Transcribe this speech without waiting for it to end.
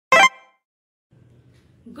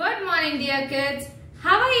Good morning dear kids.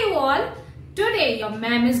 How are you all? Today your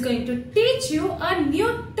ma'am is going to teach you a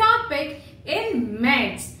new topic in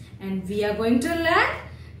maths and we are going to learn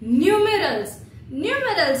numerals.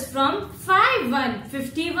 Numerals from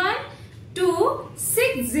 5151 to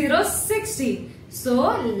 6060.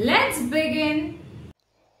 So let's begin.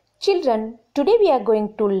 Children, today we are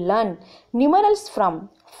going to learn numerals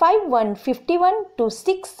from 5151 to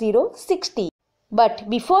 6060. But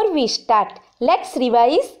before we start, let's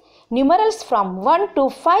revise numerals from 1 to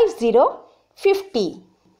 5050.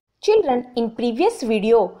 Children, in previous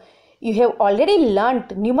video, you have already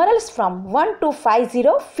learnt numerals from 1 to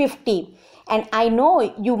 5050. And I know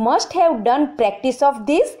you must have done practice of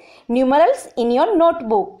these numerals in your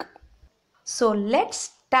notebook. So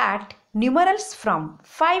let's start numerals from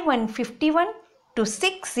 5151 to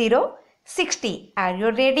 6060. Are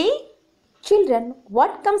you ready? Children,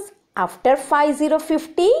 what comes after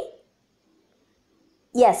 5050?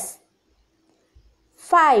 Yes,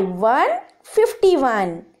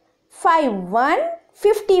 5151.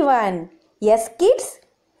 5151. Yes, kids.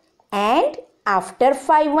 And after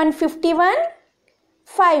 5151,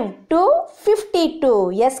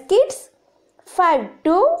 5252. Yes, kids.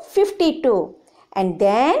 5252. And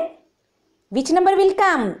then which number will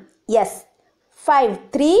come? Yes,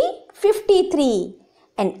 5353.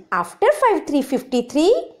 And after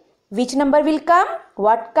 5353, which number will come?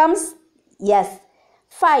 What comes? Yes,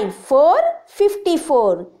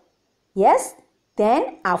 5454. Yes,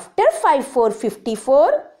 then after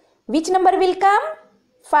 5454, which number will come?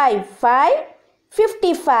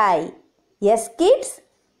 5555. Yes, kids.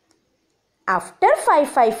 After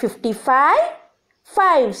 5555,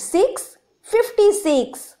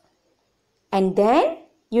 5656. And then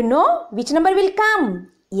you know which number will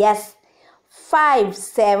come? Yes,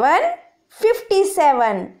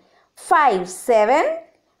 5757.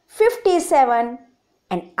 5757.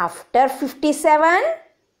 And after 57,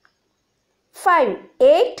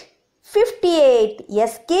 5858.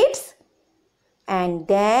 Yes, kids. And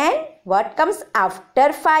then what comes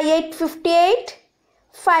after 5858?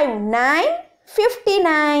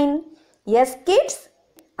 5959. Yes, kids.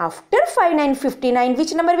 After 5959,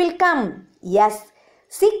 which number will come? Yes,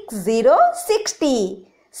 6060.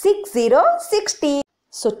 6060.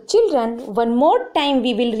 So children, one more time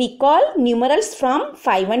we will recall numerals from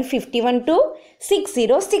 5151 to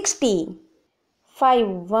 6060.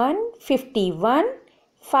 5151,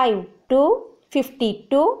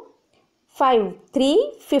 5252,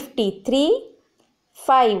 5353,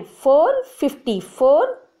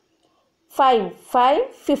 5454,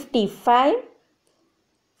 5555,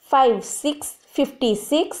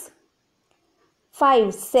 5656,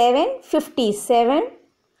 5757,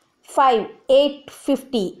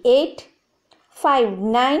 5858,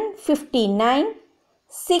 5959,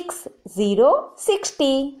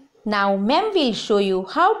 6060. Now ma'am will show you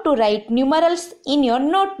how to write numerals in your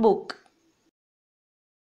notebook.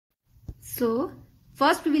 So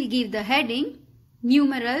first we will give the heading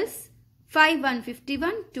numerals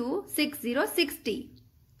 5151 to 6060.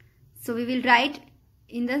 So we will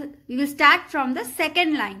start from the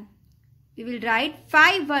second line. We will write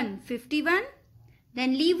 5151,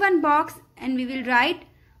 then leave one box and we will write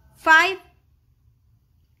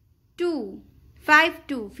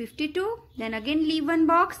 5252, then again leave one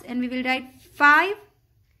box and we will write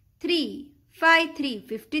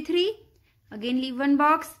 5353, again leave one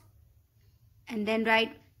box and then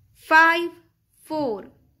write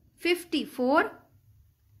 5454,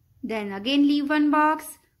 then again leave one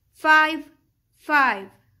box,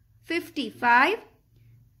 5555,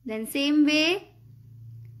 then same way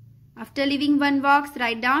after leaving one box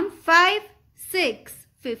write down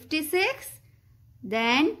 5656,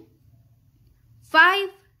 then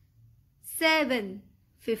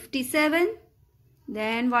 5757,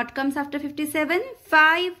 then what comes after 57?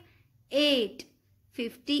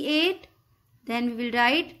 5858, then we will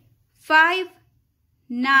write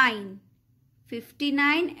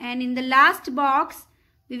 5959 and in the last box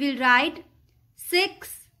we will write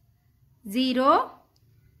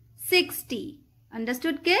 6060.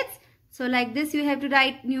 Understood, kids? So like this you have to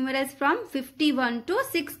write numerals from 51 to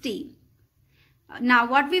 60. Now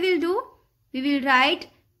what we will do? We will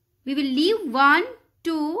leave 1,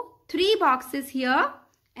 2, 3 boxes here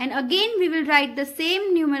and again we will write the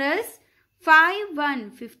same numerals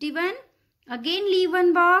 5151, again leave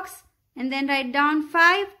one box and then write down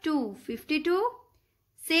 5252,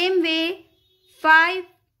 same way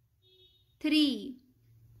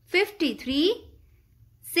 5353,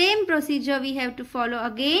 same procedure we have to follow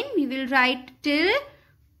again. We will write till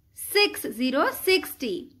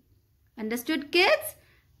 6060. Understood, kids?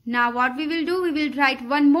 Now what we will do, we will write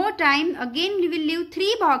one more time. Again we will leave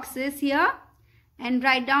 3 boxes here and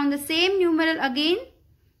write down the same numeral again.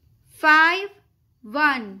 5,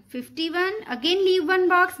 1, 51. Again leave 1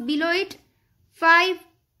 box below it. 5,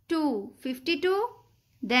 2, 52.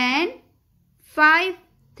 Then 5,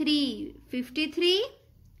 3, 53.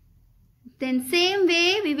 Then same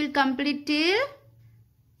way we will complete till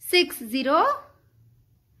 6, 0,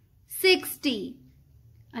 60.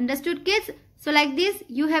 Understood, kids? So like this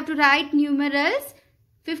you have to write numerals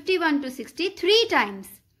 51 to 60 3 times.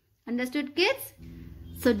 Understood, kids?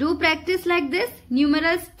 So do practice like this.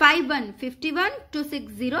 Numerals 51, 51 to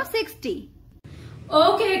 60, 60.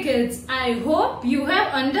 Okay kids, I hope you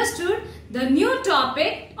have understood the new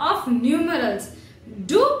topic of numerals.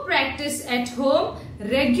 Do practice at home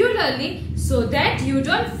regularly so that you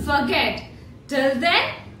don't forget. Till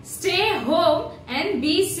then, stay home and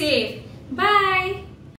be safe. Bye.